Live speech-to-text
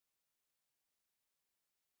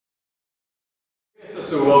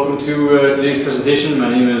So welcome to today's presentation. My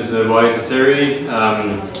name is Wahid Tasseri.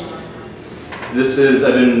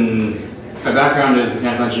 My background is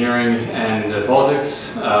mechanical engineering and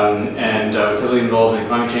politics, and I was heavily involved in the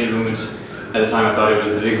climate change movement. At the time I thought it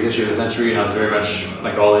was the biggest issue of the century, and I was very much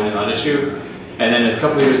like all in on that issue. And then a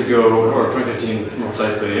couple of years ago, or 2015 more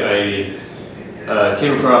precisely, I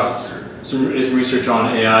came across some research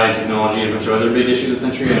on AI and technology and a bunch of other big issues of the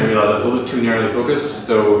century, and I realized I was a little bit too narrowly focused.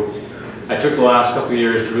 So I took the last couple of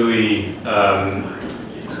years to really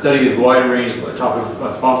study as wide a range of topics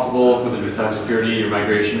as possible, whether it be cybersecurity or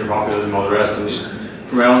migration or populism, all the rest, and just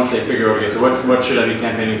for my own sake figure out, okay, so what should I be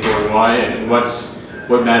campaigning for and why, and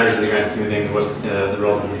what matters in the grand scheme of things, what's the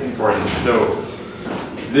relative importance. So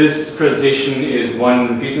this presentation is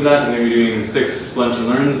one piece of that. I'm going to be doing 6 lunch and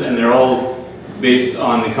learns, and they're all based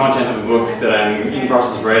on the content of a book that I'm in the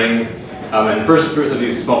process of writing. And the first purpose of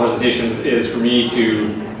these small presentations is for me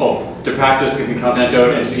to practice getting content out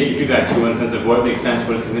and to get your feedback too, in the sense of what makes sense,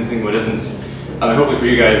 what is convincing, what isn't. And hopefully for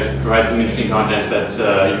you guys, provide some interesting content that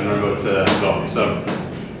you can learn about as well. So,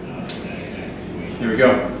 here we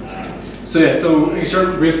go. So yeah, so we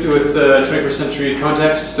start briefly with 21st century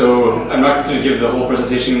context. So I'm not going to give the whole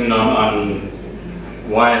presentation on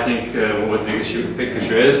why I think what the big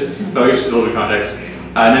picture is, but I'll give just a little bit of context.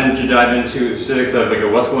 And then to dive into the specifics of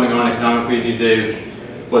what's going on economically these days,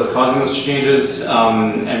 what's causing those changes,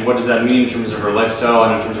 and what does that mean in terms of our lifestyle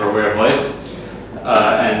and in terms of our way of life.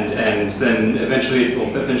 And then eventually we'll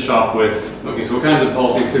finish off with, okay, so what kinds of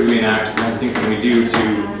policies could we enact, what kinds of things can we do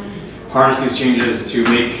to harness these changes to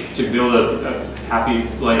build a happy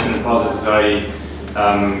life and a positive society,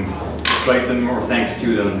 despite them or thanks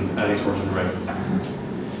to them, at least portions of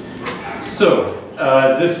it. So,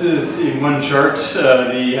 this is in one chart,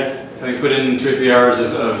 having put in 2 or 3 hours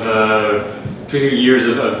of 2 or 3 years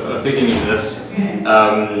of thinking into this,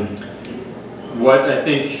 what I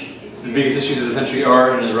think the biggest issues of the century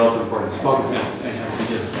are and the relative importance. Welcome,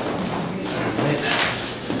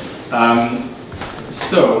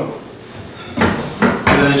 so,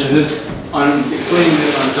 as I mentioned, explaining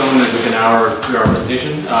this on its own is like an hour, 2-hour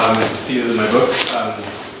presentation. This is my book.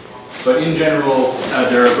 But in general,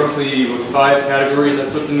 there are roughly 5 categories I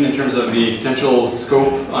put them in terms of the potential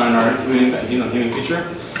scope on our human future.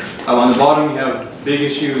 On the bottom, we have big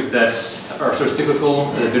issues that are sort of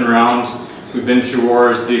cyclical, that have been around. We've been through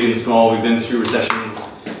wars, big and small. We've been through recessions.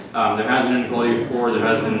 There has been inequality before. There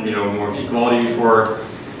has been, more equality before.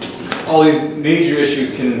 All these major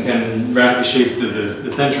issues can radically shape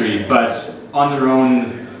the century, but on their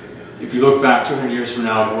own, if you look back 200 years from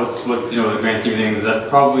now, what's the grand scheme of things, that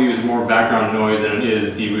probably is more background noise than it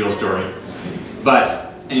is the real story.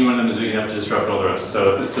 But any one of them is big enough to disrupt all the rest,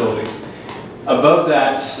 so it's still big. Above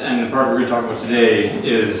that, and the part we're going to talk about today,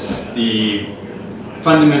 is the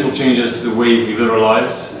fundamental changes to the way we live our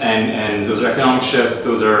lives, and those are economic shifts,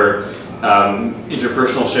 those are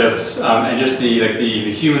interpersonal shifts, and just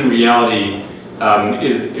the human reality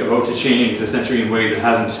is about to change the century in ways that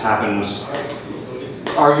hasn't happened.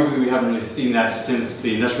 Arguably, we haven't really seen that since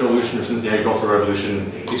the Industrial Revolution or since the Agricultural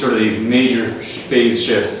Revolution. These major phase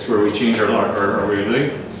shifts where we change our way of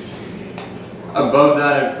living. Above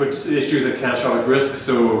that, I put issues of catastrophic risks,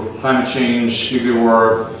 so climate change, nuclear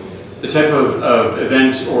war, the type of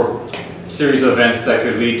event or series of events that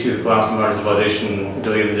could lead to the collapse of modern civilization,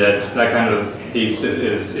 billions dead. That kind of piece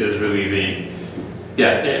is really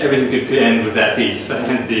everything could end with that piece.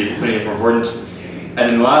 Hence the putting it more important. And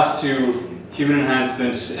then the last 2. Human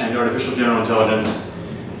enhancement and artificial general intelligence.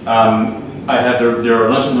 There are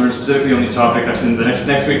lunch and learns specifically on these topics. Actually, the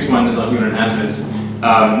next week's one is on human enhancement.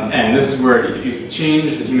 And this is where if you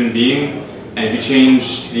change the human being, and if you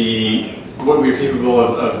change what we're capable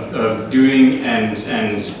of doing, and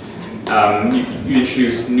you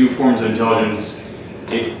introduce new forms of intelligence,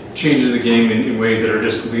 it changes the game in ways that are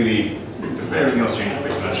just completely, everything else changes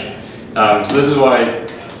pretty much. So this is why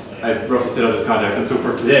I roughly set out this context. And so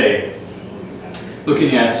for today,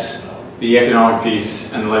 looking at the economic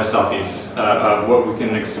piece and the lifestyle piece of what we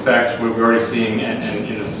can expect, what we're already seeing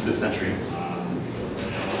in this century.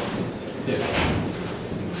 Yeah.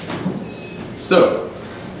 So,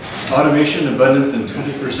 automation, abundance, and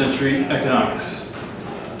 21st century economics.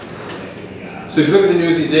 So if you look at the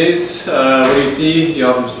news these days, what do you see? You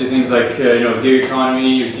often see things like gig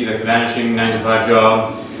economy. You see like the vanishing 9-to-5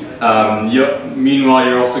 job. Meanwhile,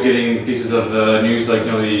 you're also getting pieces of news like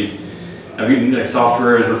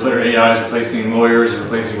software AI is replacing lawyers,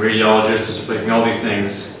 replacing radiologists, it's replacing all these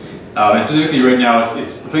things. And specifically right now,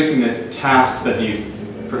 it's replacing the tasks that these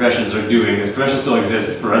professions are doing. These professions still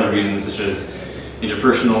exist for other reasons, such as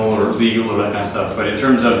interpersonal or legal or that kind of stuff. But in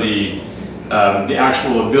terms of the the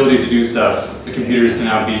actual ability to do stuff, the computers can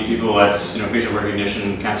now beat people at facial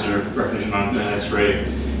recognition, cancer recognition on an X-ray,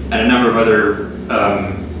 and a number of other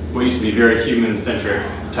what used to be very human-centric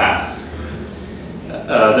tasks.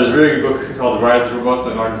 There's a very good book called The Rise of the Robots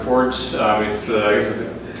by Martin Ford. It's I guess it's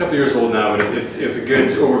a couple years old now, but it's a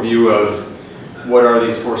good overview of what are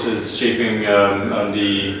these forces shaping in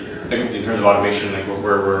terms of automation, like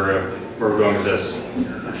where we're going with this.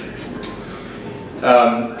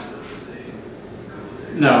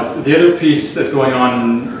 Now, the other piece that's going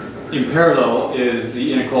on in parallel is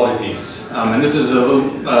the inequality piece, and this is a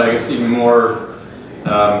little, I guess, even more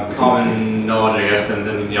common knowledge, I guess, than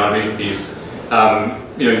the automation piece.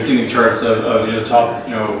 You've seen the charts of the top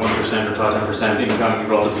 1% or top 10% income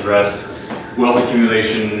relative to the rest, wealth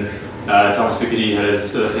accumulation. Thomas Piketty had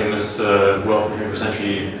his famous wealth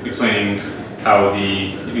century explaining how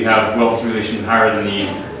if you have wealth accumulation higher than the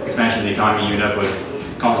expansion of the economy, you end up with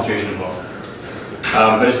concentration of wealth.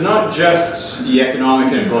 But it's not just the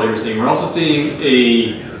economic inequality we're seeing. We're also seeing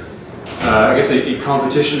a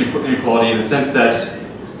competition inequality in the sense that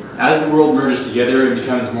as the world merges together and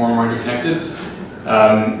becomes more and more interconnected,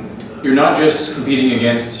 you're not just competing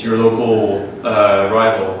against your local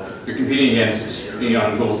rival. You're competing against on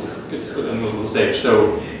the global stage.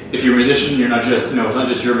 So if you're a musician, you're not just it's not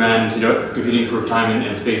just your band competing for time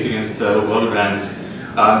and space against local other bands.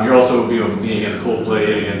 You're also competing against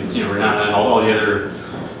Coldplay and against Rihanna and all the other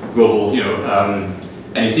global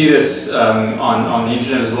and you see this on the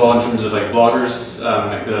internet as well in terms of like bloggers.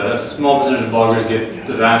 Like a small percentage of bloggers get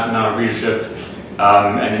the vast amount of readership,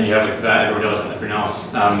 and then you have like everyone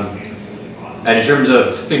else. And in terms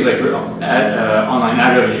of things like online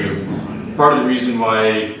ad revenue, part of the reason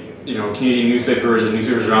why Canadian newspapers and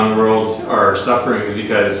newspapers around the world are suffering is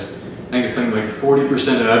because I think it's something like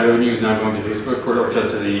 40% of ad revenue is now going to Facebook or to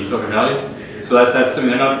the Silicon Valley. So that's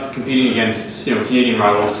something they're not competing against Canadian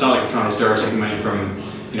rivals. It's not like the Toronto Star taking money from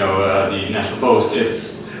the National Post.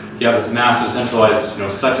 It's you have this massive centralized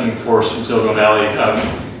sucking force from Silicon Valley.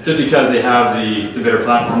 Just because they have the better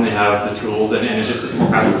platform, they have the tools, and it's just more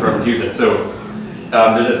practical for everyone to use it. So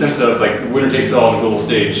there's a sense of like the winner takes it all on the global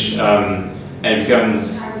stage, and it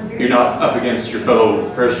becomes you're not up against your fellow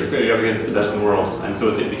person, you're up against the best in the world, and so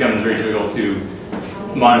it becomes very difficult to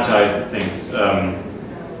monetize the things,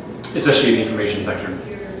 especially in the information sector.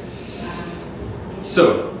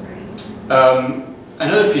 So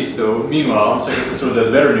another piece, though, meanwhile, so I guess that's sort of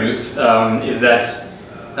the better news, is that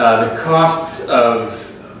the costs of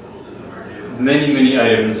many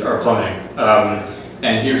items are plummeting,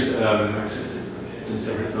 and here's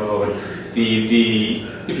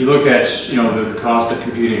if you look at the cost of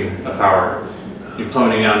computing power,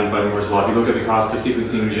 plummeting down by Moore's law. If you look at the cost of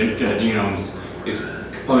sequencing genomes, is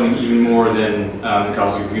plummeting even more than the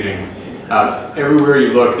cost of computing. Everywhere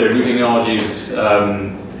you look, there are new technologies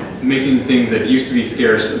making things that used to be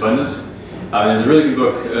scarce abundant. There's a really good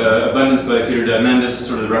book, Abundance by Peter Diamandis,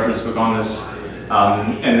 sort of the reference book on this.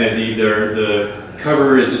 And the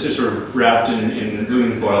cover is just sort of wrapped in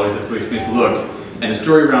aluminum foil, at least that's the way it's supposed to look. And the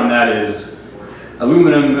story around that is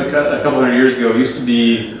aluminum a couple hundred years ago used to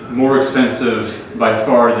be more expensive by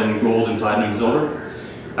far than gold and platinum and silver.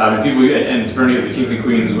 And people and many of the kings and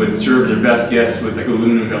queens would serve their best guests with like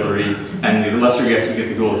aluminum cutlery, and the lesser guests would get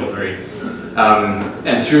the gold cutlery.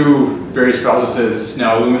 And through various processes,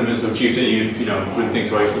 now aluminum is so cheap that you wouldn't think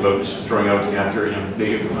twice about just throwing out after make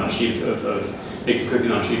it on a sheet make some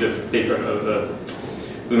cookies on a sheet of paper of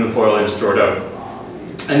aluminum foil and just throw it out.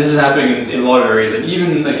 And this is happening in a lot of areas, and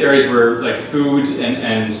even like areas where like food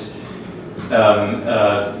and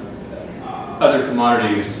other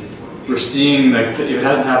commodities, we're seeing that if it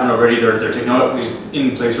hasn't happened already, there are technologies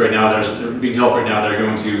in place right now that are being developed right now that are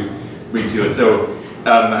going to lead to it. So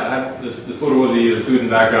the photo of the food in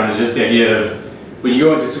the background is just the idea of when you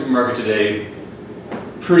go into a supermarket today,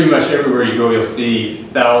 pretty much everywhere you go, you'll see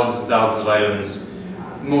thousands and thousands of items,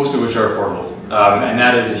 most of which are affordable. And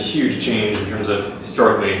that is a huge change in terms of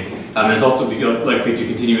historically. And it's also likely to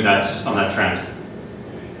continue on that trend.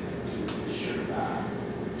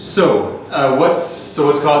 So, what's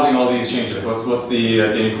causing all these changes? What's the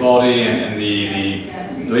inequality and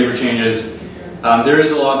the labor changes? There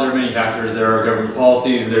are many factors. There are government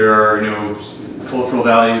policies. There are cultural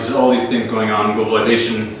values. All these things going on.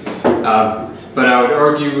 Globalization. But I would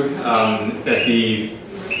argue that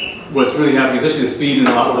what's really happening, especially the speed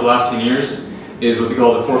over the last 10 years, is what they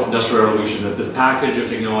call the fourth industrial revolution. This package of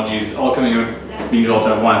technologies all coming out, being developed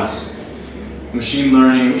at once. Machine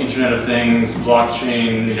learning, Internet of Things,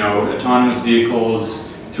 blockchain, autonomous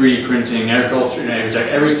vehicles, 3D printing, agriculture,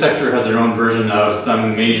 every sector has their own version of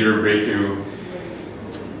some major breakthrough.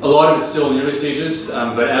 A lot of it's still in the early stages,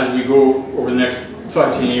 but as we go over the next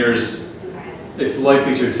 5-10 years, it's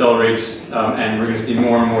likely to accelerate, and we're going to see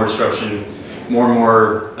more and more disruption, more and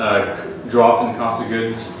more drop in the cost of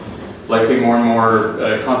goods, likely more and more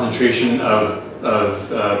concentration of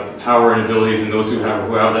power and abilities in those who have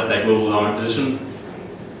that global dominant position.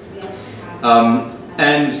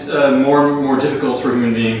 And more and more difficult for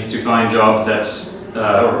human beings to find jobs that,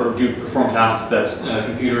 or do perform tasks that a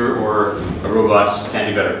computer or a robot can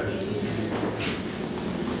do better.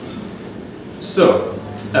 So,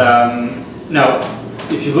 now,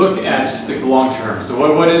 if you look at the long term, so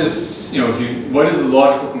what is, what is the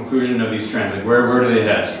logical conclusion of these trends? Like where do they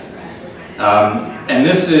head? And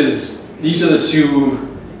these are the two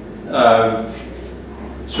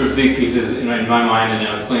sort of big pieces in my mind, and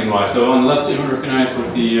I'll explain why. So on the left, anyone recognize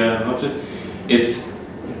what the left is? It's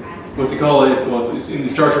what they call it. Well, in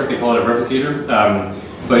Star Trek they call it a replicator,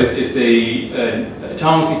 but it's a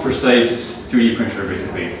atomically precise 3D printer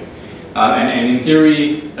basically. And in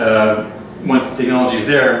theory, once the technology is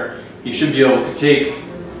there, you should be able to take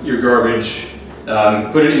your garbage,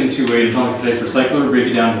 put it into an atomically precise recycler, break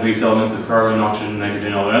it down to base elements of carbon, oxygen, nitrogen,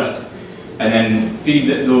 and all the rest, and then feed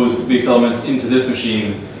those base elements into this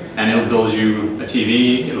machine, and it'll build you a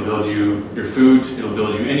TV, it'll build you your food, it'll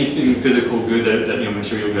build you anything physical good,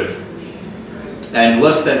 material good. And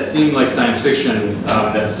lest that seem like science fiction,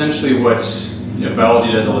 that's essentially what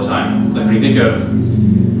biology does all the time. Like when you think of,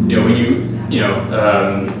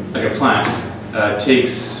 like a plant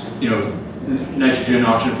takes, nitrogen,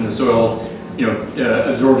 oxygen from the soil,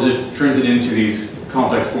 absorbs it, turns it into these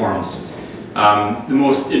complex forms. The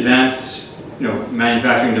most advanced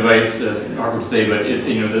manufacturing device, as Mark would say, but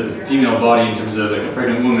the female body, in terms of like a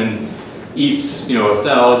pregnant woman, eats a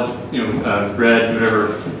salad, bread,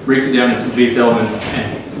 whatever, breaks it down into base elements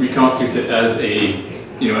and reconstitutes it as a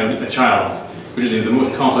child, which is the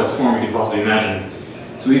most complex form we could possibly imagine.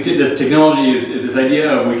 So this technology is this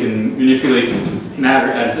idea of we can manipulate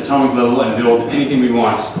matter at its atomic level and build anything we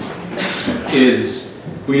want.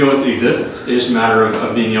 We know it exists. It's just a matter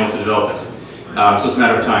of being able to develop it. So it's a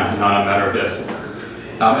matter of time, not a matter of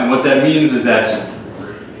if. And what that means is that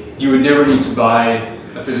you would never need to buy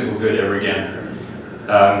a physical good ever again.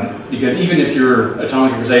 Because even if your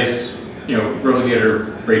atomically precise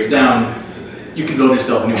replicator breaks down, you can build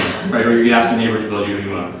yourself a new one, right? Or you can ask your neighbor to build you a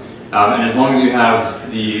new one. And as long as you have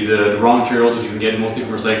the raw materials, which you can get mostly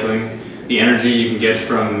from recycling, the energy you can get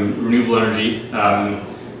from renewable energy,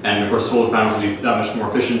 and of course solar panels will be that much more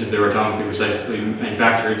efficient if they were atomically precisely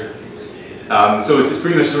manufactured. So it's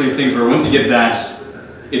pretty much one of these things where once you get that,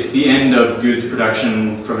 it's the end of goods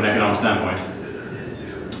production from an economic standpoint.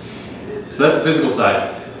 So that's the physical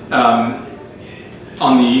side.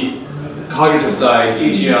 On the cognitive side,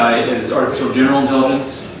 AGI is artificial general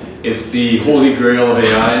intelligence. It's the holy grail of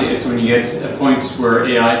AI. It's when you get to a point where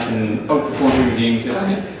AI can outperform human beings.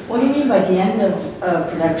 What do you mean by the end of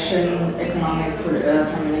production, from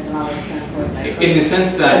an economic standpoint? Like, in the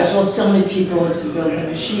sense that we'll still need people to build the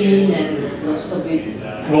machine, and there'll still be.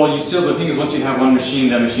 Well, the thing is, once you have one machine,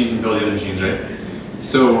 that machine can build the other machines, right?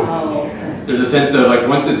 So there's a sense of like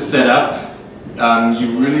once it's set up,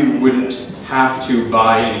 you really wouldn't have to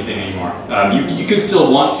buy anything anymore. You could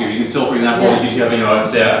still want to. You could still, for example, you could have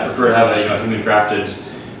say I prefer to have a human crafted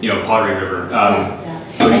pottery river.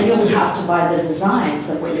 And you'll have to buy the designs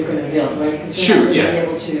of what you're going to build, right? Sure, yeah. Be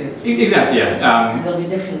able to. Exactly, yeah. And there'll be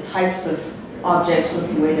different types of objects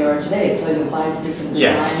just the way they are today, so you'll buy the different designs.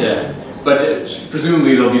 Yes, yeah. But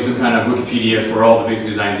presumably there'll be some kind of Wikipedia for all the basic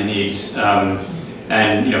designs you need.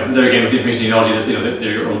 And there again with the information technology,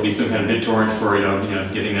 there will be some kind of BitTorrent for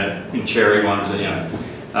getting that chair you want to.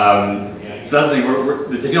 So that's the thing.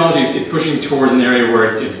 The technology is pushing towards an area where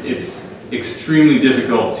it's extremely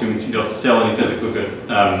difficult to be able to sell any physical good.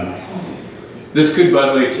 This could, by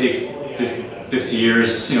the way, take 50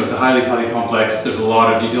 years. It's a highly complex. There's a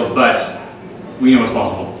lot of detail, but we know it's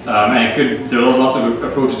possible. And there are lots of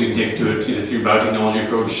approaches you can take to it, either through biotechnology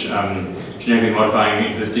approach, genetically modifying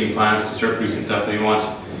existing plants to start producing stuff that you want,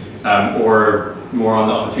 or more on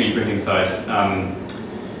the 3D printing side.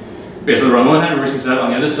 So on one hand, we're researching that. On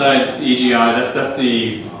the other side, the AGI, that's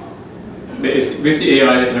basically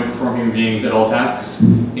AI that can outperform human beings at all tasks,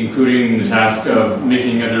 including the task of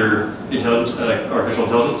making other intelligence, like artificial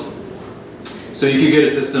intelligence. So you could get a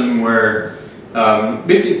system where,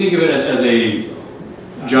 basically think of it as a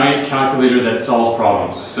giant calculator that solves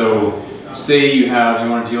problems. So say you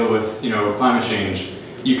want to deal with climate change,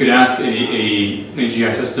 you could ask an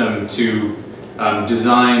AGI system to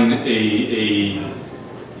design a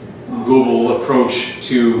global approach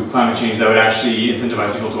to climate change that would actually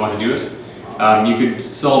incentivize people to want to do it. You could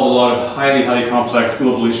solve a lot of highly complex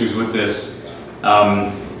global issues with this,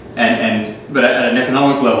 but at an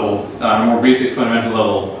economic level, a more basic fundamental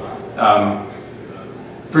level,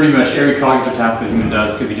 pretty much every cognitive task that a human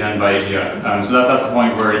does could be done by AGI. So that's the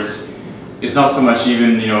point where it's not so much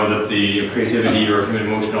even that the creativity or human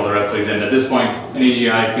emotion, all the rest plays in. At this point, an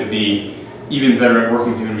AGI could be even better at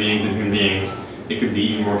working with human beings than human beings. It could be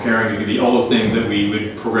even more caring. It could be all those things that we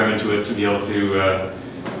would program into it to be able to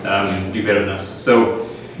do better than us. So,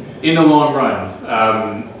 in the long run,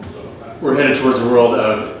 we're headed towards a world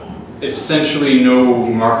of essentially no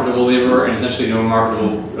marketable labor and essentially no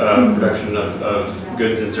marketable production of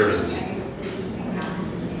goods and services.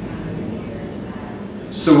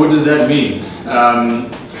 So what does that mean?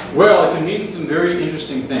 Well, it can mean some very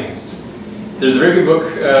interesting things. There's a very good book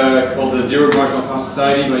called The Zero Marginal Cost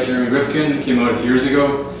Society by Jeremy Rifkin. It came out a few years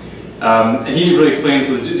ago. And he really explains,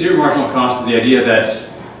 so the zero marginal cost is the idea that,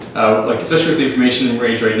 especially with the information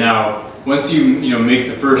age right now, once you make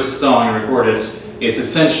the first song and record it, it's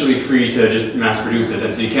essentially free to just mass produce it,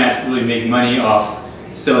 and so you can't really make money off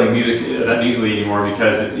selling music that easily anymore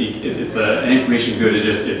because it's an information good.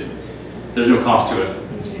 There's no cost to it.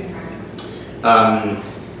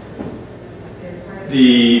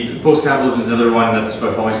 The post-capitalism is another one that's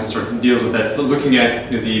Paul Mason sort of deals with that. So looking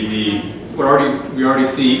at what we already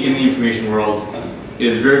see in the information world, it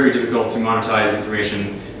is very difficult to monetize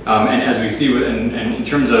information. And as we see, in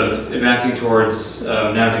terms of advancing towards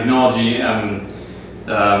nanotechnology,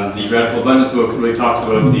 the Radical Abundance book really talks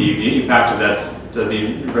about the impact of that,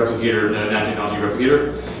 the replicator, nanotechnology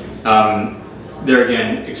replicator. They're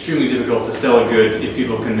again extremely difficult to sell a good if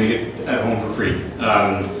people can make it at home for free,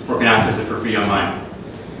 or can access it for free online.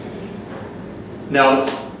 Now,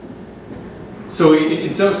 so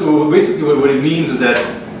basically what it means is that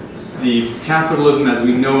the capitalism as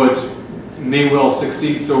we know it may well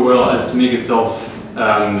succeed so well as to make itself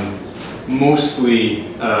mostly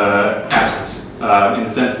absent, in the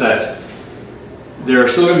sense that there are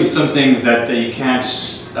still going to be some things that you can't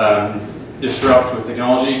disrupt with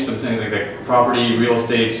technology, something like property, real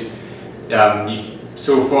estate.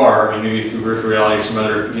 So far, maybe through virtual reality or some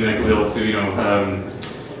other gimmick, we'll be able to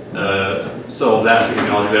solve that through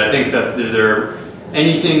technology. But I think that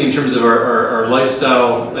anything in terms of our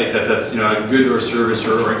lifestyle, like that's a good or service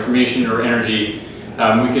or information or energy,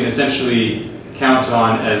 we can essentially count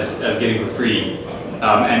on as getting for free,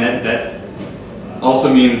 and that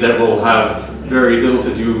also means that we'll have very little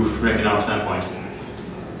to do from an economic standpoint.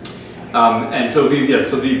 And so all three of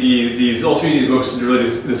these books really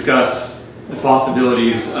discuss the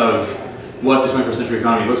possibilities of what the 21st century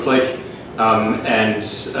economy looks like, and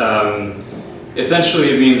essentially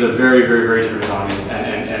it means a very different economy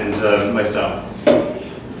and lifestyle.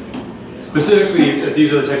 Specifically,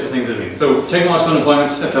 these are the types of things it means. So technological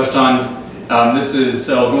unemployment, I've touched on. I'll go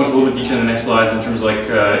into a little bit detail in the next slides in terms of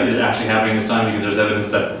is it actually happening this time, because there's evidence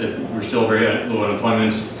that we're still very low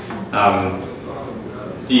unemployment.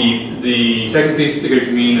 The second piece that it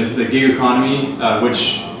could mean is the gig economy,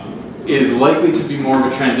 which is likely to be more of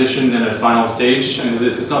a transition than a final stage. And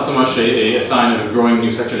it's not so much a sign of a growing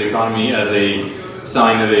new sector of the economy as a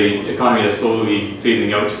sign of an economy that's slowly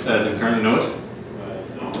phasing out as we currently know it.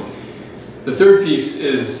 The third piece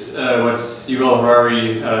is what Yuval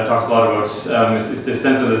Harari talks a lot about. It's the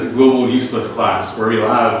sense of this global useless class, where you'll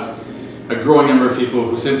have a growing number of people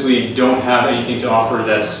who simply don't have anything to offer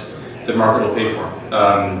that the market will pay for.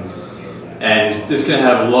 And this can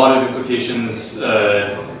have a lot of implications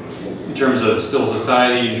in terms of civil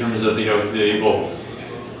society, in terms of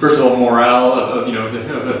first of all, morale of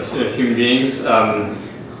human beings,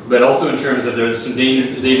 but also in terms of there's some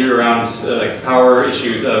danger around power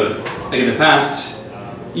issues of, in the past,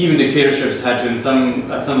 even dictatorships had to at some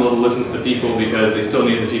level listen to the people because they still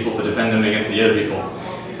needed the people to defend them against the other people.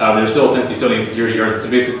 There's still a sense you still need security guards. So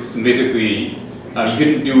basically, you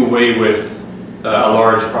couldn't do away with a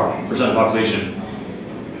large percent of the population.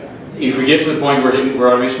 If we get to the point where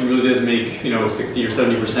automation really does make 60 or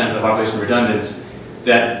 70% of the population redundant,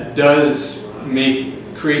 that does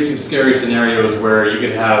create some scary scenarios where you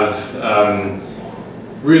could have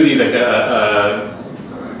really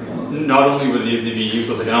not only would they be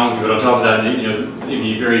useless economically, but on top of that, they'd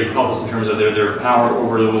be very helpless in terms of their power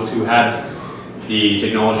over those who had the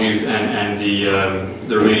technologies and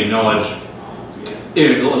the remaining knowledge.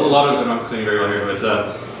 Anyways, a lot of, I'm not cleaning very well here, but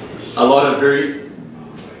a lot of very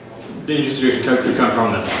dangerous situations could come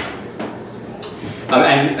from this.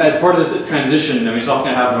 And as part of this transition, it's not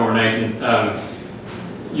going to happen overnight. And,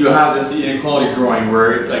 you have the inequality growing,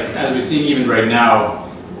 where, as we're seeing even right now,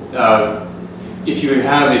 if you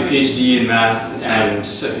have a PhD in math and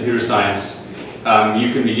computer science,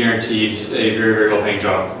 you can be guaranteed a very, very well-paying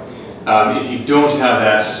job. If you don't have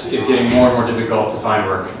that, it's getting more and more difficult to find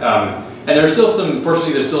work. And there's still some,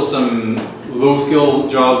 fortunately, there's still some low-skill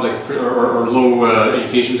jobs, like or low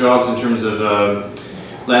education jobs in terms of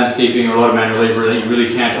landscaping or a lot of manual labor that you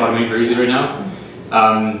really can't automate very easily right now.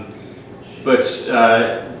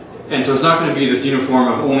 And so it's not going to be this uniform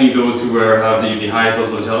of only those who have the highest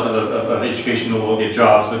levels of education will get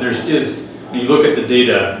jobs. But there is, when you look at the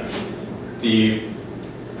data,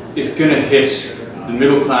 it's going to hit the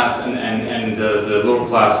middle class and the lower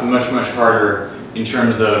class much, much harder in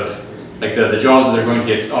terms of like the jobs that are going to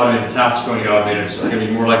get automated, the tasks are going to get automated are going to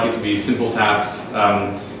be more likely to be simple tasks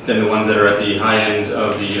than the ones that are at the high end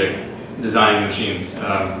of the design machines.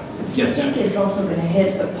 Do you think it's also going to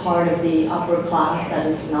hit a part of the upper class that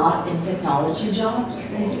is not in technology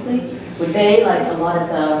jobs, basically? Would they, like a lot of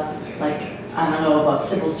the, like, I don't know, about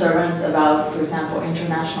civil servants, about, for example,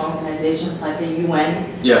 international organizations like the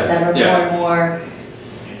UN, that are more and more,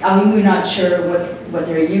 I mean, we're not sure what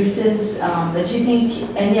their use is, but do you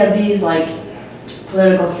think any of these, like,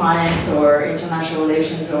 political science or international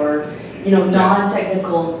relations or, you know,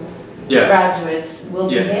 non-technical graduates will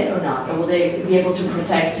be hit or not? Or will they be able to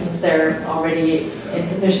protect, since they're already in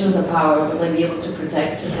positions of power, will they be able to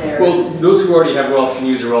protect their... Well, those who already have wealth can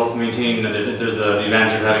use their wealth to maintain, there's the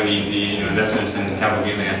advantage of having the investments and capital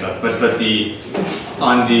gains and that stuff. But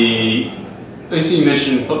you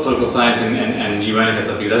mentioned political science and UN and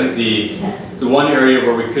stuff, because I think the one area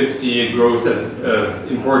where we could see a growth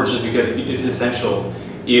of importance just because it's essential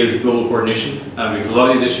is global coordination, because a lot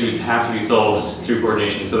of these issues have to be solved through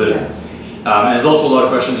coordination. So that, and there's also a lot of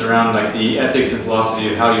questions around like the ethics and philosophy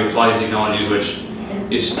of how you apply these technologies, which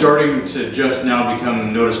is starting to just now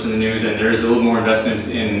become noticed in the news, and there is a little more investment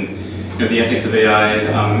in the ethics of AI,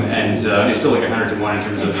 and it's still like 100 to 1 in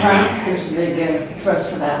terms of... In France, there's a big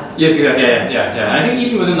thrust for that. Yes, exactly, yeah. And I think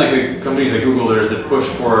even within like the companies like Google, there's the push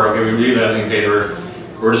for, okay, we're realizing, okay,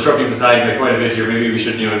 we're disrupting society by quite a bit here, maybe we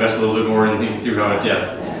should invest a little bit more and think through how it,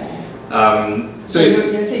 so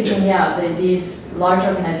you're thinking, these large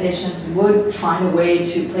organizations would find a way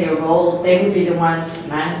to play a role, they would be the ones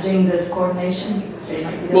managing this coordination?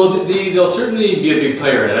 Well, they'll certainly be a big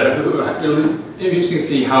player in it. It'll be interesting to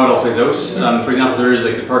see how it all plays out. For example, there is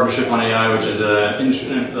like the Partnership on AI, which is an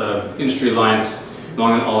industry alliance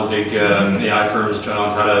among all the big AI firms trying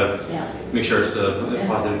on how to make sure it's a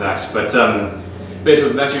positive impact. But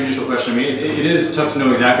basically, back to your initial question, I mean, it is tough to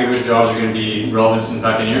know exactly which jobs are going to be relevant in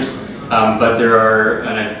 5 to 10 years. But there are,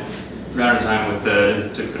 and I ran out of time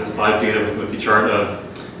to put a slide together with the chart of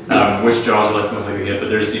which jobs are most likely to get.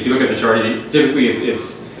 But if you look at the chart, typically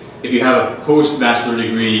it's if you have a post-bachelor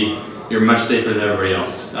degree, you're much safer than everybody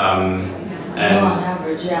else. On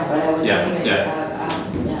average, but I was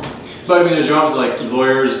wondering, But I mean, there's jobs like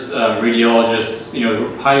lawyers, radiologists,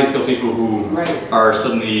 highly skilled people who are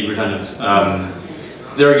suddenly redundant.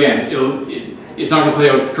 There again, it's not going to play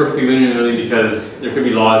out perfectly linearly because there could be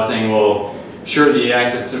laws saying, well, sure, the AI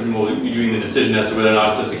system will be doing the decision as to whether or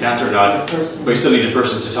not it's a cancer or not, but you still need a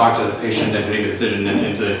person to talk to the patient and to make a decision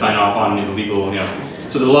and to sign off on the legal,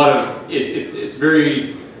 So there's a lot of,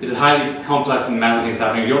 it's a highly complex and massive things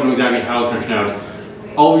happening. We don't know exactly how it's going to turn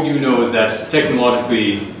out. All we do know is that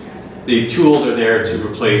technologically, the tools are there to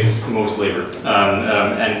replace most labor,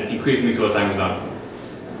 and increasingly so as time goes on.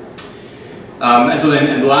 And so then,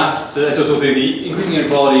 and the last, so the increasing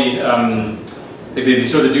inequality, the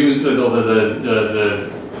sort of the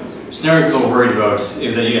scenario people are worried about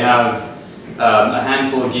is that you have a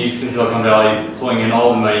handful of geeks in Silicon Valley pulling in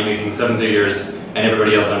all the money, making 7 figures, and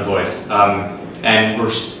everybody else unemployed. And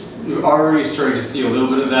we're already starting to see a little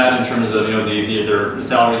bit of that in terms of their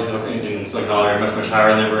salaries in Silicon Valley are much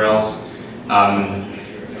higher than everywhere else.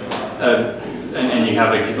 And you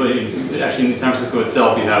have like people, actually in San Francisco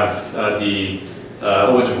itself, you have a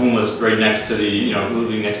whole bunch of homeless right next to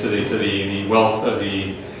living next to the wealth of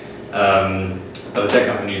the tech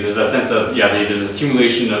companies. There's that sense of there's an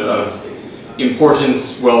accumulation of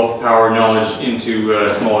importance, wealth, power, knowledge into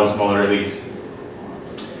smaller and smaller elite,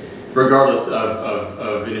 regardless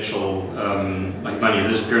of initial like money.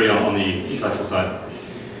 This is purely on the intellectual side.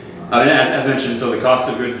 As mentioned, so the cost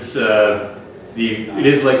of goods. It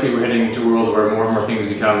is likely we're heading into a world where more and more things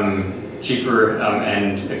become cheaper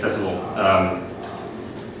and accessible.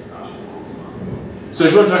 So I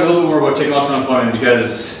just want to talk a little bit more about technological unemployment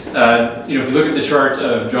because if you look at the chart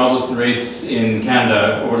of jobless rates in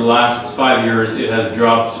Canada over the last 5 years, it has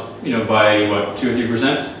dropped by what 2 or 3%,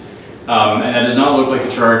 and that does not look like a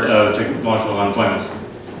chart of technological unemployment.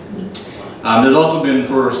 There's also been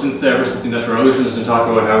ever since the Industrial Revolution, there's been talk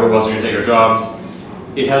about how robots are going to take our jobs.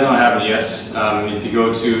 It has not happened yet. If you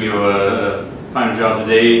go to find a job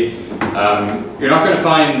today. You're not going to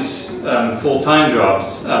find full-time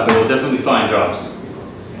jobs, but you'll definitely find jobs.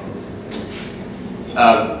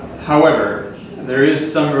 However, there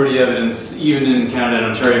is some early evidence, even in Canada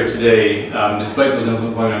and Ontario today, despite those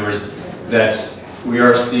unemployment numbers, that we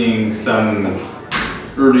are seeing some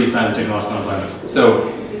early signs of technological unemployment.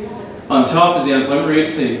 So, on top is the unemployment rate,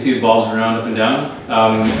 so you can see the bobs around up and down,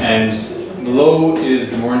 and below is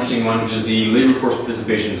the more interesting one, which is the labor force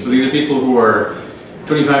participation. So these are people who are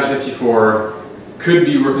 25 to 54, could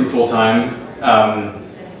be working full-time,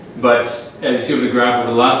 but as you see over the graph, over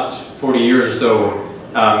the last 40 years or so,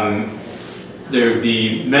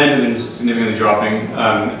 the men have been significantly dropping,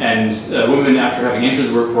 and women, after having entered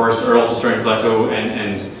the workforce, are also starting to plateau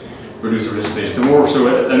and reduce their participation.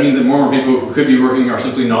 So that means that more and more people who could be working are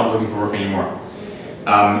simply not looking for work anymore.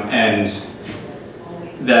 And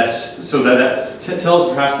that tells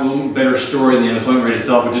perhaps a little better story than the unemployment rate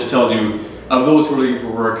itself, which just tells you, of those who are looking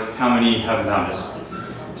for work, how many haven't found it.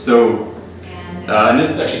 So, and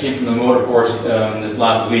this actually came from the Moe report this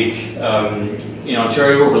last week. In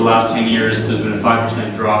Ontario, over the last 10 years, there's been a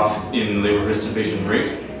 5% drop in labor participation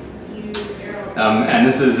rate. And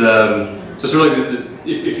this is, so sort of like,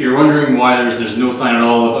 if you're wondering why there's no sign at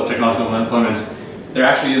all of technological unemployment, there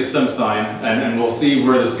actually is some sign, and we'll see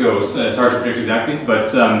where this goes. It's hard to predict exactly,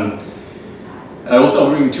 but I'll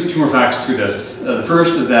bring two more facts to this. The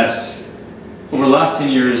first is that over the last 10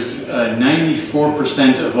 years,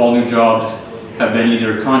 94% of all new jobs have been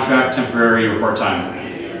either contract, temporary, or part-time.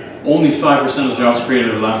 Only 5% of the jobs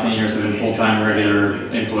created over the last 10 years have been full-time, regular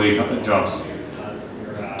employee jobs.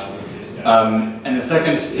 And the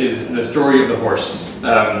second is the story of the horse.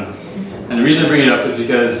 And the reason I bring it up is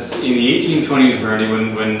because in the 1820s, apparently,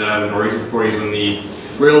 or 1840s, when the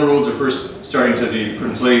railroads were first starting to be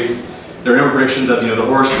put in place, there were a number of predictions that the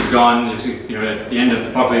horse is gone. At the end of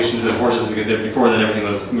the populations of horses, because before then everything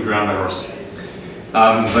was moved around by horse.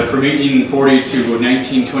 But from 1840 to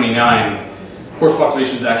 1929, horse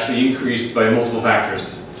populations actually increased by multiple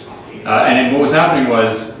factors. And what was happening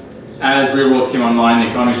was, as railroads came online,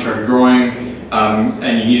 the economy started growing,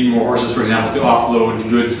 and you needed more horses, for example, to offload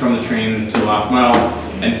goods from the trains to the last mile.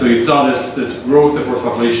 And so you saw this growth of horse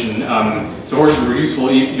population. So horses were useful,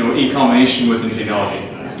 in combination with the new technology,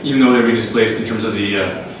 even though they were displaced in terms of the.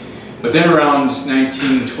 But then around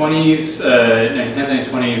 1920s, 1910s,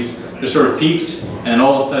 1920s, it sort of peaked, and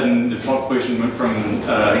all of a sudden the population went from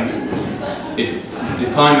it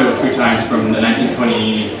declined by about 3 times from the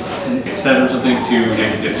 1927 or something to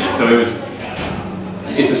 1950. So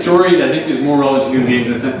it's a story that I think is more relevant to human beings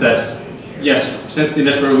in the sense that, yes, since the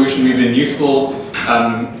Industrial Revolution we've been useful.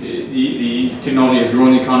 The technology has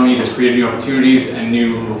grown the economy, it has created new opportunities and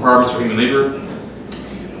new requirements for human labor.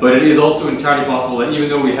 But it is also entirely possible that even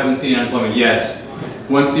though we haven't seen unemployment yet,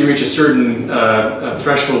 once you reach a certain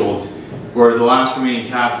threshold where the last remaining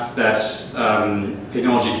tasks that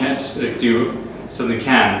technology can't do, something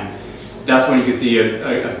can, that's when you can see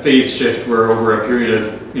a phase shift where over a period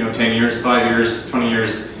of 10 years, 5 years, 20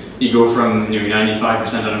 years, you go from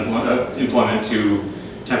 95% employment to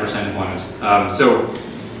 10% employment. So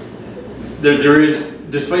there is,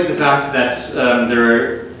 despite the fact that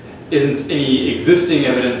there isn't any existing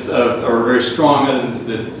evidence of, or very strong evidence of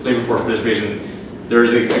the labor force participation, there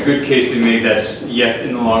is a good case to be made that yes,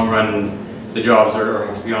 in the long run, the jobs are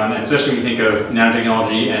mostly gone, and especially when you think of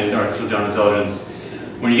nanotechnology and artificial general intelligence.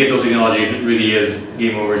 When you get those technologies, it really is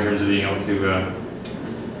game over in terms of being able to do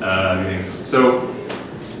things. So,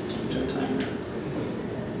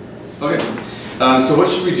 okay. So what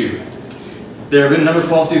should we do? There have been a number of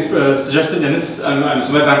policies suggested, and this, so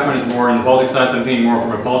my background is more in the politics side, so I'm thinking more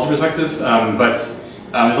from a policy perspective, but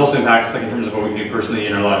there's also impacts in terms of what we can do personally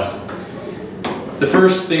in our lives. The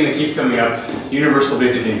first thing that keeps coming up, universal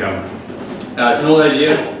basic income. It's an old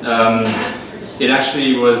idea. It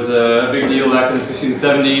actually was a big deal back in the 60s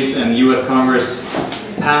and 70s, and the US Congress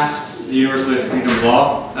passed the universal basic income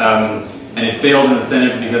law, and it failed in the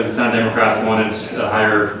Senate because the Senate Democrats wanted a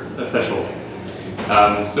higher threshold.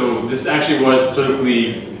 So this actually was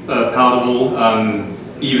politically palatable,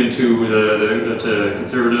 even to the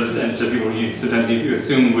conservatives and to people who sometimes you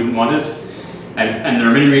assume wouldn't want it, and there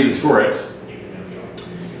are many reasons for it.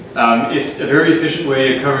 It's a very efficient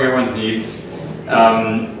way of covering everyone's needs.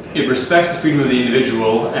 It respects the freedom of the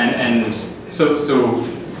individual, and so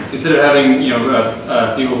instead of having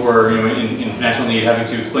people who are in financial need having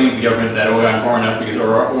to explain to the government that I'm poor enough because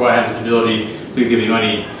or I have this ability, please give me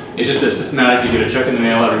money. It's just a systematic, you get a check in the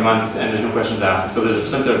mail every month and there's no questions asked. So there's a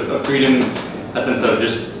sense of freedom, a sense of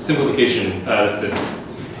just simplification.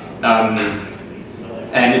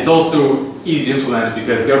 And it's also easy to implement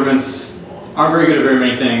because governments aren't very good at very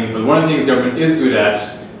many things, but one of the things government is good at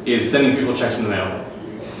is sending people checks in the mail.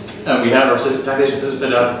 We have our taxation system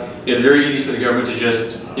set up. It's very easy for the government to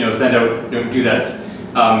just send out, do that.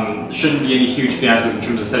 There shouldn't be any huge fiascos in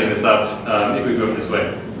terms of setting this up if we go this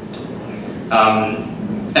way.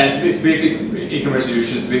 And it's basic income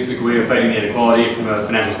restitution. It's basically a way of fighting the inequality from a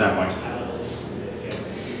financial standpoint.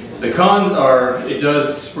 The cons are it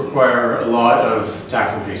does require a lot of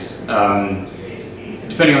tax increase.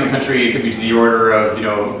 Depending on the country, it could be to the order of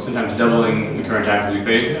sometimes doubling the current taxes we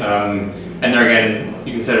pay. And there again,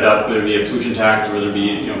 you can set it up, whether it be a pollution tax, or whether it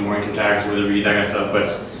be more income tax, or whether it be that kind of stuff. But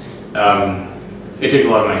it takes a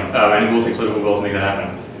lot of money, and it will take political will to make that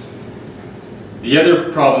happen. The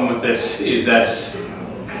other problem with it is that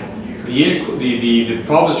the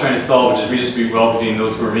problem is trying to solve, which is redistribute wealth between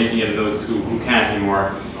those who are making it and those who can't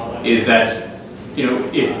anymore, is that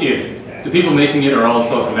if the people making it are all in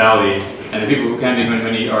Silicon Valley, and the people who can't make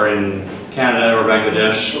money are in Canada or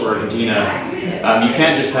Bangladesh or Argentina, you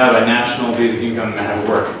can't just have a national basic income and have it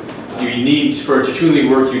work. You need, for it to truly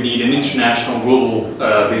work, you need an international global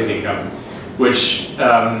basic income, which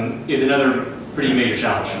is another pretty major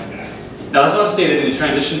challenge. Now, that's not to say that in the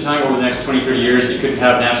transition time over the next 20, 30 years, you couldn't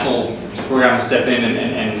have national programs step in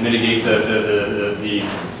and mitigate the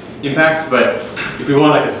impacts, but if we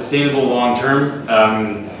want like a sustainable long term,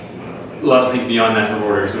 we'll have to think beyond national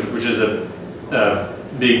borders, which is a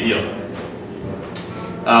big deal.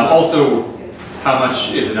 Also, how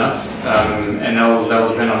much is enough? And that'll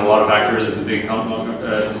depend on a lot of factors. It's a big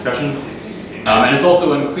discussion. And it's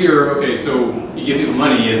also unclear, okay, so you give people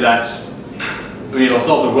money, is that, it'll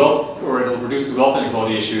solve the wealth, or it'll reduce the wealth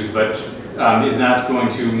inequality issues, but is that going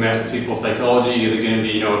to mess with people's psychology? Is it going to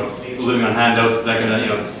be, people living on handouts? Is that going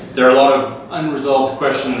to, there are a lot of unresolved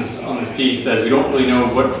questions on this piece that we don't really know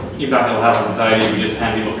what impact it'll have on society if we just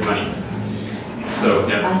hand people free money. So,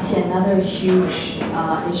 yeah. I see another huge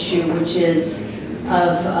issue, which is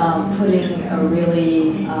of putting a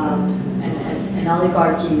really an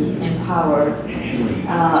oligarchy in power.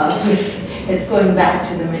 It's going back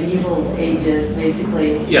to the medieval ages,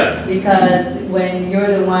 basically. Yeah. Because when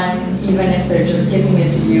you're the one, even if they're just giving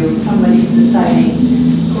it to you, somebody's deciding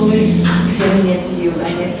who's giving it to you,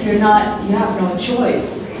 and if you're not, you have no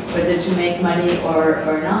choice whether to make money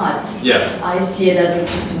or not. Yeah. I see it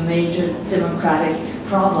as just a major democratic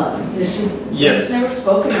problem. It's just, it's never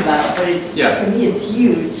spoken about, but it's, to me, it's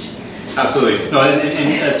huge. Absolutely. No,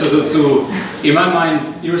 and so in my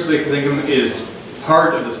mind, universal basic income is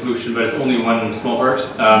part of the solution, but it's only one small part,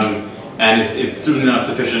 and it's certainly not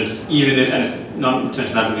sufficient, even if, and it's not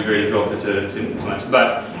intention that to be very difficult to implement.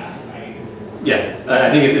 But yeah,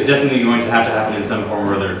 I think it's definitely going to happen in some form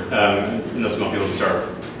or other, unless we want people to starve.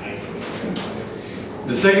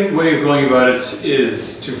 The second way of going about it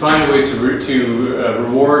is to find a way to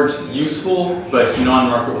reward useful but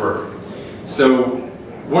non-market work. So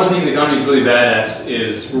one of the things the economy is really bad at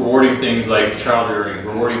is rewarding things like child rearing,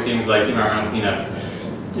 rewarding things like environmental cleanup,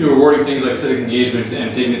 rewarding things like civic engagement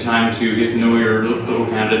and taking the time to get to know your local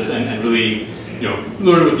candidates and really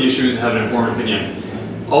learn about the issues and have an informed opinion.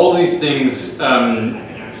 All of these things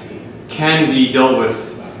can be dealt with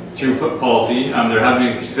through policy. There have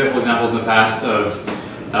been successful examples in the past of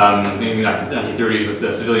in the 1930s with the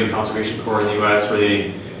Civilian Conservation Corps in the U.S. where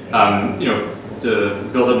they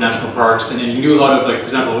built up national parks, and you can do a lot of, like, for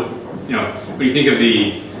example, when you think of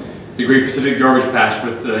the Great Pacific Garbage Patch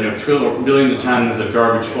with billions of tons of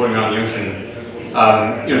garbage floating around the ocean,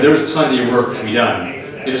 there's plenty of work to be done.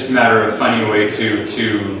 It's just a matter of finding a way to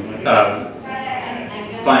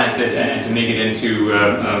finance it and to make it into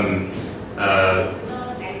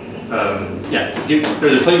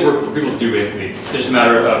there's plenty of work for people to do, basically. It's just a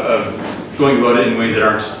matter of going about it in ways that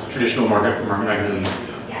aren't traditional market mechanisms.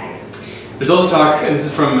 There's also talk, and this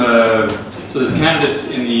is from, so there's a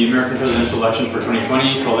candidate in the American presidential election for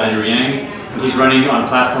 2020 called Andrew Yang, and he's running on a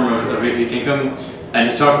platform of basic income, and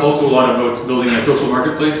he talks also a lot about building a social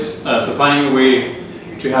marketplace, so finding a way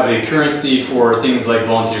to have a currency for things like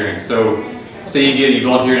volunteering. So say you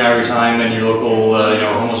volunteer an hour of your time in your local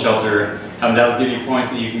homeless shelter, that'll give you points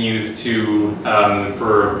that you can use to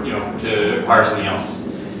to acquire something else.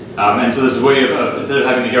 And so there's a way of instead of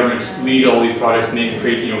having the government lead all these projects,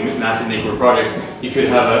 create massive neighborhood projects, you could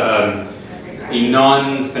have a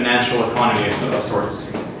non-financial economy of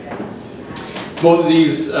sorts. Both of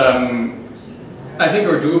these, I think,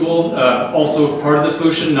 are doable. Also part of the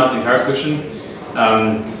solution, not the entire solution.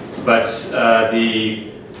 But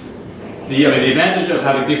the advantage of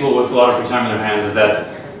having people with a lot of free time on their hands is that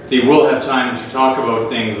they will have time to talk about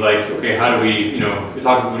things like, okay, how do we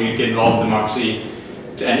talk about when you get involved in democracy,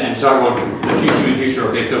 and to talk about the human future.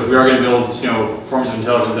 Okay, so if we are going to build, you know, forms of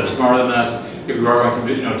intelligence that are smarter than us, if we are going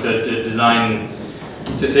to, you know, to design,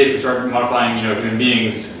 to say if we start modifying, you know, human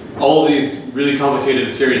beings, all of these really complicated,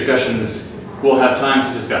 scary discussions we'll have time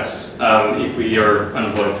to discuss if we are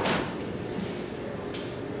unemployed.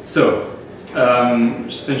 So,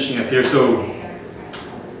 just finishing up here. So,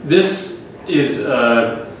 this is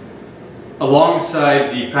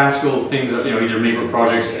alongside the practical things of, you know, either maker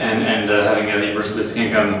projects and having a universal basic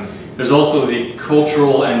income. There's also the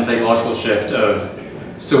cultural and psychological shift of,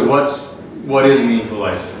 so what is a meaningful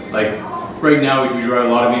life? Like right now, we derive a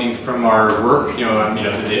lot of meaning from our work. You know, and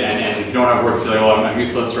if you don't have work, you feel like, oh, I'm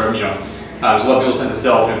useless, or you know. There's a lot of people's sense of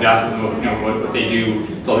self. If you ask them, you know, what they do,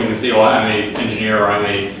 they'll even say, "Oh, I'm an engineer," or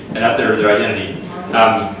and that's their identity.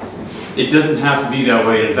 It doesn't have to be that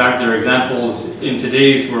way. In fact, there are examples in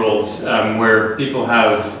today's world where people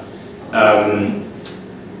have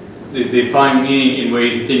they find meaning in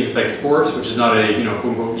ways, things like sports, which is not a, you know,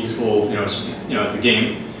 quote unquote useful, you know, it's a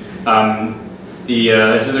game.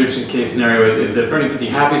 Another case scenario is that apparently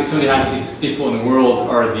some of the happiest people in the world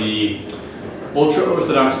are the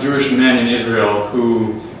ultra-Orthodox Jewish men in Israel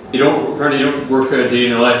who apparently don't work a day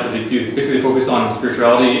in their life, but they do basically focus on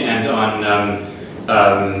spirituality and on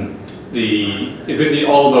it's basically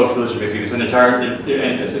all about religion. Basically, it's an entire, and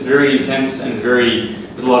it's very intense, and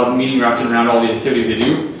there's a lot of meaning wrapped around all the activities they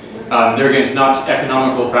do. There again, it's not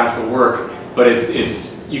economical, practical work, but it's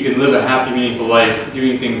you can live a happy, meaningful life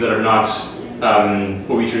doing things that are not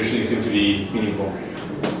what we traditionally assume to be meaningful.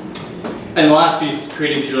 And the last piece,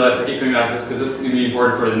 creating future life, I keep coming back to this because this is going to be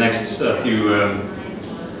important for the next few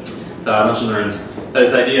lunch and learns.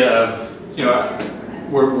 This idea of, you know,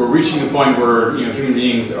 we're reaching the point where, you know, human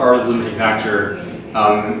beings are the limiting factor,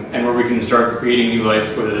 and where we can start creating new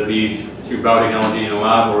life, whether that be through biotechnology in a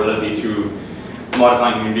lab or whether that be through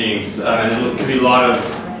modifying human beings. And there could be a lot of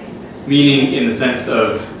meaning in the sense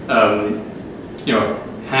of, you know,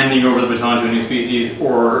 handing over the baton to a new species,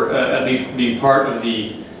 or at least being part of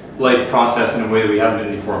the life process in a way that we haven't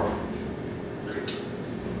been before.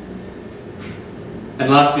 And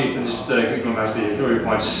last piece, and just going back to the earlier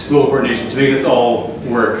point, global coordination. To make this all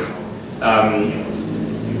work,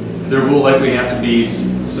 there will likely have to be,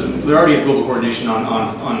 there already is global coordination on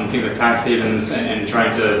things like tax havens and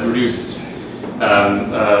trying to reduce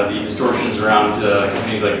the distortions around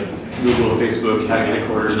companies like Google and Facebook having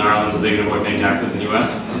headquarters in Ireland so they can avoid paying taxes in the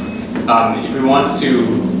US. If we want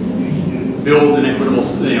to build an equitable,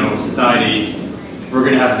 you know, society, we're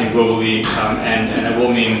going to have to think globally, and that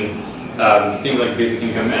will mean things like basic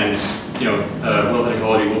income and, you know, wealth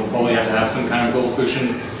inequality. We'll probably have to have some kind of global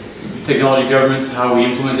solution. Technology governments, how we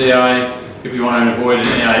implement AI, if we want to avoid an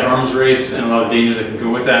AI arms race and a lot of dangers that can go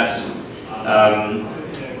with that.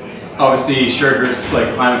 Obviously, shared risks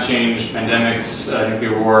like climate change, pandemics,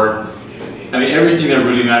 nuclear war. I mean, everything that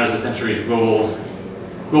really matters this century is global.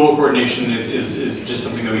 Global coordination is just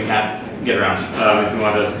something that we can't get around if we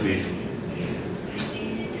want to succeed.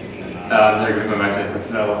 There we go, back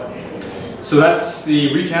to that. So that's the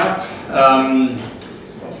recap.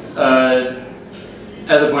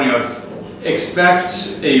 As I'm pointing out,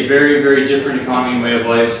 expect a very, very different economy and way of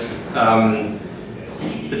life.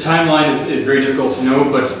 The timeline is very difficult to know,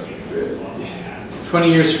 but 20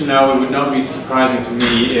 years from now, it would not be surprising to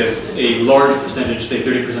me if a large percentage, say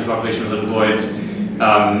 30% of the population, was unemployed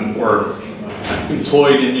or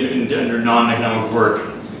employed under non-economic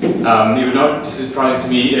work. It would not be surprising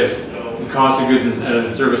to me if the cost of goods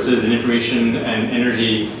and services and information and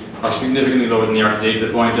energy are significantly lower than they are today, to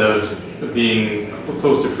the point of being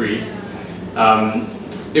close to free.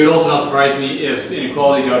 It would also not surprise me if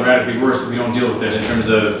inequality got radically worse if we don't deal with it, in terms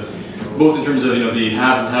of both in terms of, you know, the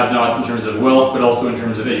haves and have-nots in terms of wealth, but also in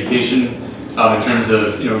terms of education, in terms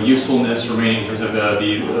of, you know, usefulness remaining, in terms of the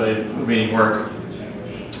remaining work.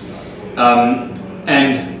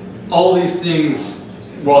 And all these things,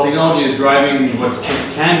 while technology is driving what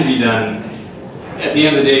can be done, at the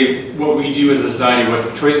end of the day, what we do as a society,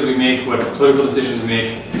 what choices we make, what political decisions we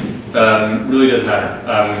make, really does matter.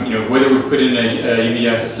 You know, whether we put in a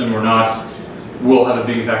UBI system or not, will have a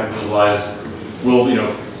big impact on people's lives. Will, you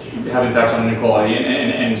know, have impact on inequality,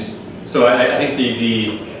 and so I think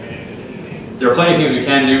there are plenty of things we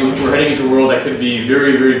can do. We're heading into a world that could be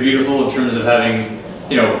very, very beautiful in terms of having,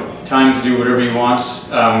 you know, time to do whatever you want,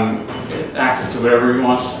 access to whatever you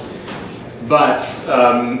want. But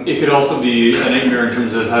it could also be a nightmare in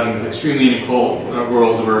terms of having this extremely unequal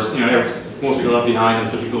world where, you know, most people are left behind and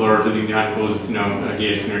some people are living behind closed, you know,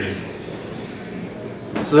 gated communities.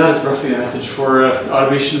 So that is roughly a message for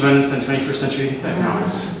automation, abundance, and 21st century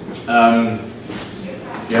economics. Do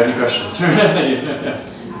you have any questions?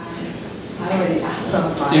 I already asked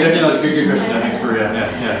some of mine. Exactly, that was a good question. Thanks for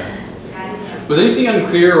yeah. Was anything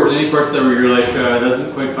unclear, or were there any parts that were you're like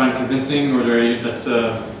doesn't quite find convincing, or were there any that's?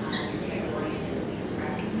 I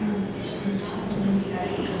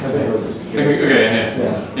think it was. Okay,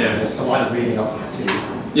 yeah. A lot of reading up too.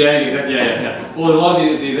 Yeah, exactly. Yeah. Well, a lot of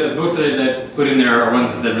the books that I put in there are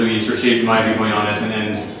ones that really sort of shaped my viewpoint on it,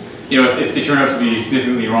 and you know, if they turn out to be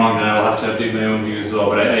significantly wrong, then I will have to update my own views as well.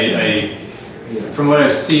 But from what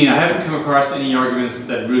I've seen, I haven't come across any arguments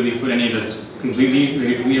that really put any of this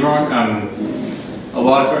completely wrong. A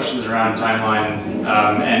lot of questions around timeline,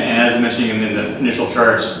 and as I mentioned in the initial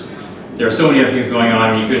chart, there are so many other things going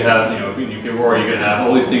on. You could have, you know, nuclear war. You could have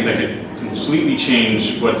all these things that could completely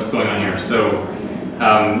change what's going on here. So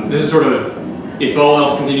this is sort of, if all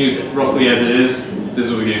else continues roughly as it is, this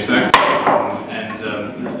is what we can expect.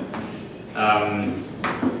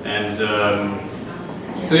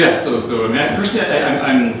 So yeah, so I mean, personally,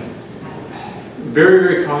 I'm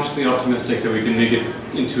very cautiously optimistic that we can make it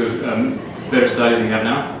into a better society than we have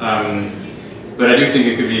now. But I do think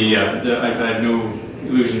it could be. I have no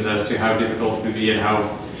illusions as to how difficult it could be and how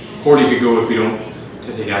poorly it could go if we don't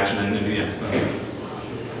take action and do that. So.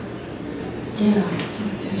 Yeah.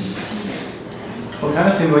 Well, it kind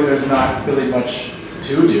of seems like there's not really much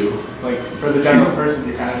to do. Like, for the general person,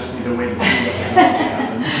 you kind of just need to wait and see what's going to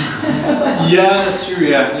happen. Yeah, that's true,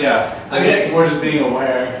 yeah. I mean, it's more just being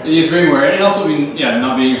aware. It's being aware, and also being,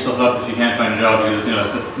 not beating yourself up if you can't find a job, because,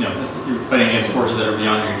 you're fighting against forces that are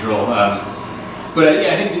beyond your control. But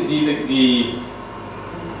I think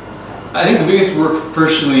I think the biggest work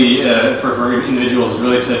personally for individuals is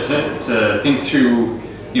really to think through,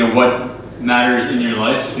 what matters in your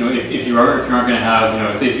life. If you aren't going to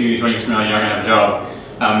have, say 20 years from now you're not going to have a job.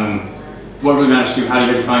 What really matters to you? How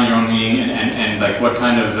do you define your own meaning, and like what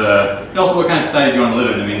kind of, and also what kind of society do you want to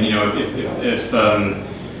live in? I mean,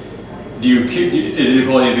 is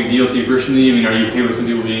inequality a big deal to you personally? I mean, are you okay with some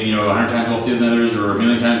people being, 100 times wealthier than others, or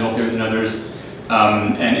 1,000,000 times wealthier than others?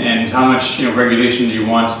 And how much, regulation do you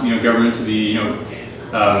want, government to be,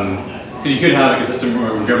 because you could have like a system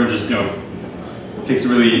where government just, takes a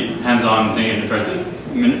really hands-on thing and tries to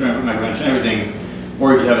micromanage everything.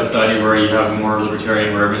 Or you could have a society where you have more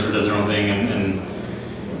libertarian, where everyone sort of does their own thing, and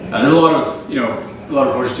there's a lot of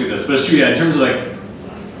approaches to this. But it's true, in terms of like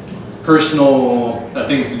personal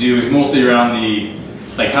things to do, is mostly around the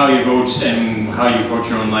how you vote and how you approach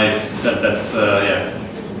your own life. That's there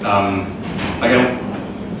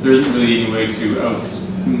isn't really any way to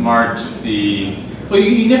outsmart the. Well,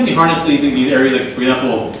 you can definitely harness these areas. Like for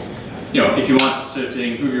example, if you want to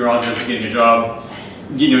improve your odds of getting a job.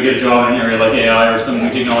 Get a job in an area like AI or some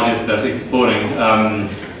new technology that's exploding, and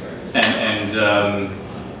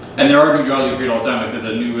there are new jobs you create all the time. Like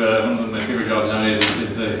the new one of my favorite jobs nowadays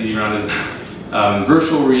is I see around is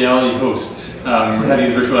virtual reality host.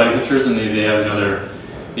 These virtual reality centers, and they have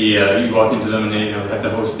you walk into them and they have the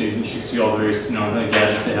host. They see all the various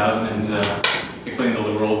gadgets they have and explains all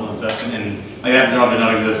the worlds and stuff. And that job did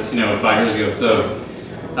not exist 5 years ago. So.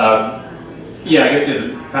 Yeah, I guess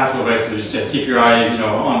the practical advice is just to keep your eye,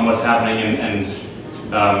 on what's happening and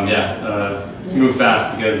move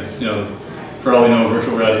fast because, for all we know,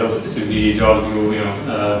 virtual reality hosts could be jobs that go,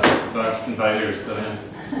 bust in 5 years. So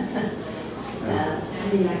yeah, it's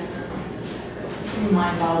pretty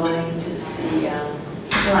mind-boggling to see.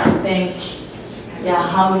 Try and think,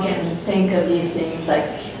 how we can think of these things. Like,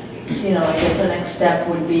 I guess the next step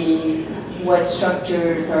would be what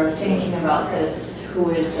structures are thinking about this.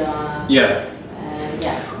 Who is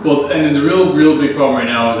Well, and then the real big problem right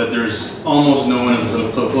now is that there's almost no one at the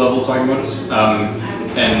political level talking about it,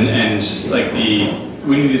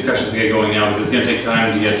 we need discussions to get going now because it's going to take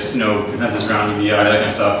time to get consensus around EBI, that kind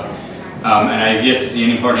of stuff. And I've yet to see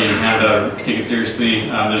any party in Canada take it seriously.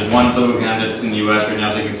 There's one political candidate in the US right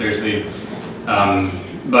now taking it seriously,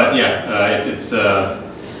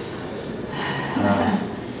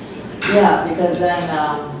 because then,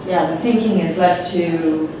 the thinking is left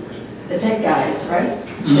to the tech guys, right?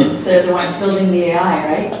 Since they're the ones building the AI,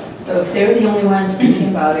 right? So if they're the only ones thinking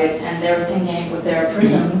about it, and they're thinking with their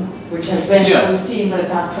prism, which has been what we've seen for the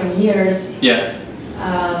past 20 years,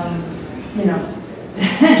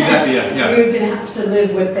 Exactly, we're going to have to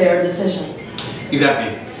live with their decision.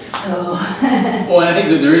 Exactly. So. Well, and I think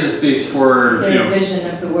that there is a space for their vision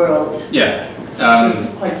of the world. Which is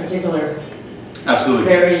quite particular. Absolutely.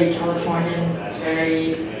 Very Californian,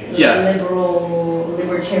 very liberal,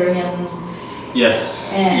 libertarian.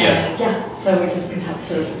 Yes. And so we're just going to have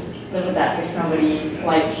to live with that if nobody, in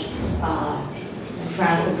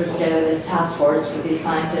France, they put together this task force with these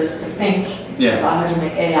scientists to think about how to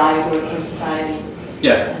make AI work for society.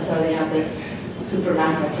 And so they have this super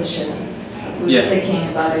mathematician who was Yeah. thinking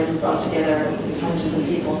about it, who brought together these hundreds of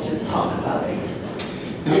people to talk about it.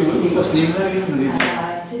 What's the name of that again?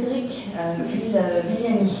 Cédric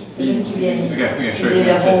Villani. Cédric Villani. Okay, sure. He did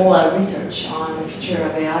a Yeah, sure. whole research on the future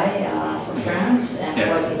of AI for France and Yeah.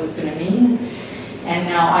 what it was going to mean. And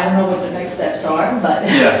now I don't know what the next steps are, but,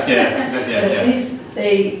 Yeah, exactly. but at least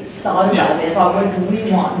they thought about it. About what do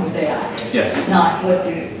we want with AI? Yes. Not what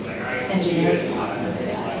do engineers want with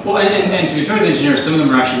AI. Well, and to be fair to the engineers, some of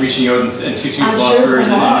them are actually reaching out and to I'm sure philosophers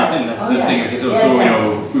some are. and that's Oh, just saying, yes. okay, so, Yes, so you yes.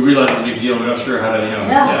 know, we realize it's a big deal, we're not sure how to, you know,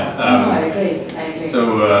 Yeah, no, I agree. So,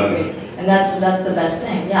 I agree. And that's the best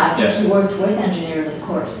thing. Yeah, I think Yeah. he worked with engineers, of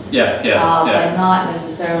course. yeah, But not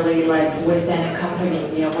necessarily like within a company,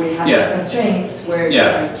 you know, where you have Yeah. some constraints where Yeah.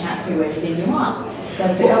 you know, you can't do anything you want.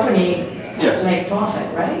 Because the company has Yeah. to make profit,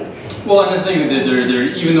 right? Well, and this thing that they're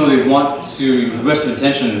even though they want to, with the best of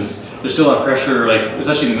intentions, there's still a lot of pressure, like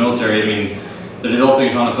especially in the military. I mean, they're developing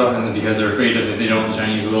autonomous weapons because they're afraid of if they don't, the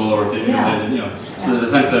Chinese will, or if they, Yeah. you know. So there's a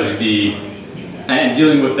sense of the and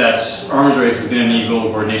dealing with that arms race is going to need global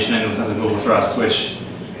coordination and a sense of global trust, which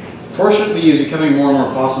fortunately is becoming more and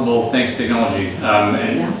more possible thanks to technology.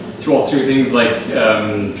 And Yeah. through things like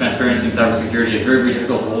transparency and cybersecurity, it's very, very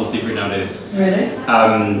difficult to hold a secret nowadays. Really?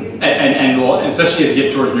 Well, especially as you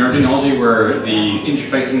get towards neurotechnology, where the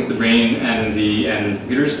interfacing with the brain and the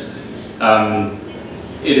computers,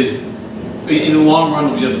 it is in the long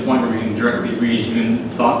run we'll be at the point where we can directly read human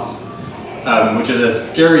thoughts, which is a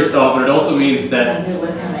scary thought, but it also means that I knew it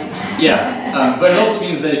was coming. yeah, but it also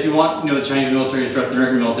means that if you want, you know, the Chinese military to trust the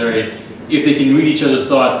American military, if they can read each other's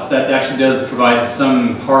thoughts, that actually does provide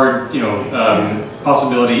some hard, you know,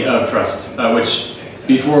 possibility of trust, which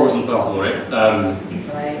before wasn't possible, right?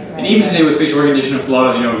 Right. And even today with facial recognition, with a lot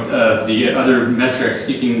of, you know, the other metrics,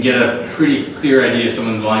 you can get a pretty clear idea if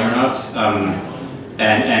someone's lying or not.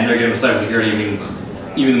 And they're getting with cybersecurity. I mean,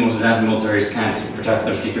 even the most advanced militaries can't protect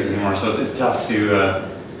their secrets anymore, so it's tough to.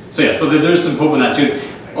 So there's some hope in that too.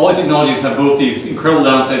 All these technologies have both these incredible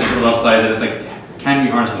downsides and incredible upsides, and it's like, can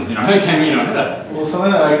we harness them? You know, can we? You know. Well,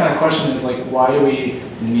 something that I kind of question is like, why do we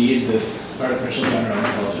need this artificial general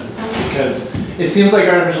intelligence? Because it seems like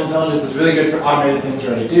artificial intelligence is really good for automating things we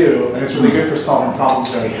already do, and it's really good for solving problems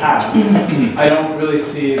we already have. I don't really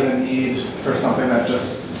see the need for something that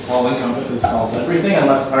just all encompasses, solves everything,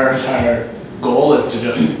 unless our entire goal is to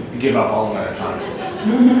just give up all of our autonomy.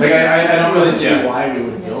 Like I don't really see why we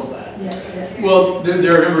would build that. Yeah. Well,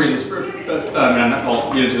 there are a number of reasons.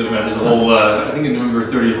 I'll get into it, but there's a whole. I think November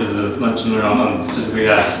 30th is the lunch and learn on specifically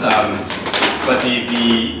that. But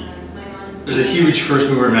there's a huge first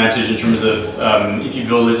mover advantage in terms of if you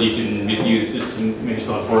build it, you can basically use it to make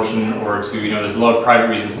yourself a fortune, or to, you know, there's a lot of private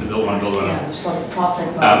reasons to build one. Yeah, there's a lot of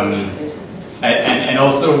profit motivation, basically. And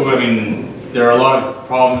also, I mean, there are a lot of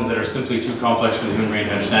problems that are simply too complex for the human brain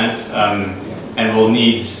to understand, and will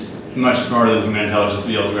need much smarter than human intelligence to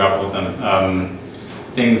be able to grapple with them.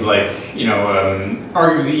 Things like, you know,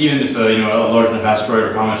 arguably even if a large enough asteroid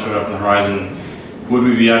or comet showed up on the horizon, would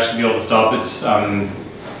we actually be able to stop it?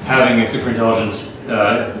 Having a super intelligent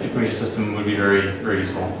information system would be very, very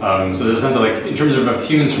useful. So there's a sense of, like, in terms of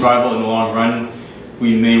human survival in the long run,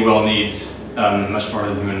 we may well need much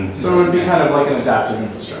smarter than human. So it would be kind of like an adaptive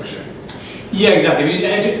infrastructure. Yeah, exactly. I mean,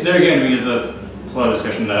 and there again, I mean, there's a whole other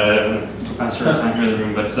discussion that I don't pass our time here in the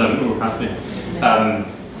room, but we're constantly.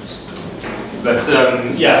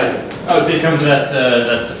 Yeah, I would say come to that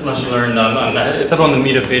lunch and learn on that. It's up on the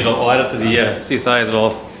meetup page. I'll add it to the CSI as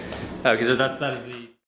well, because that is the.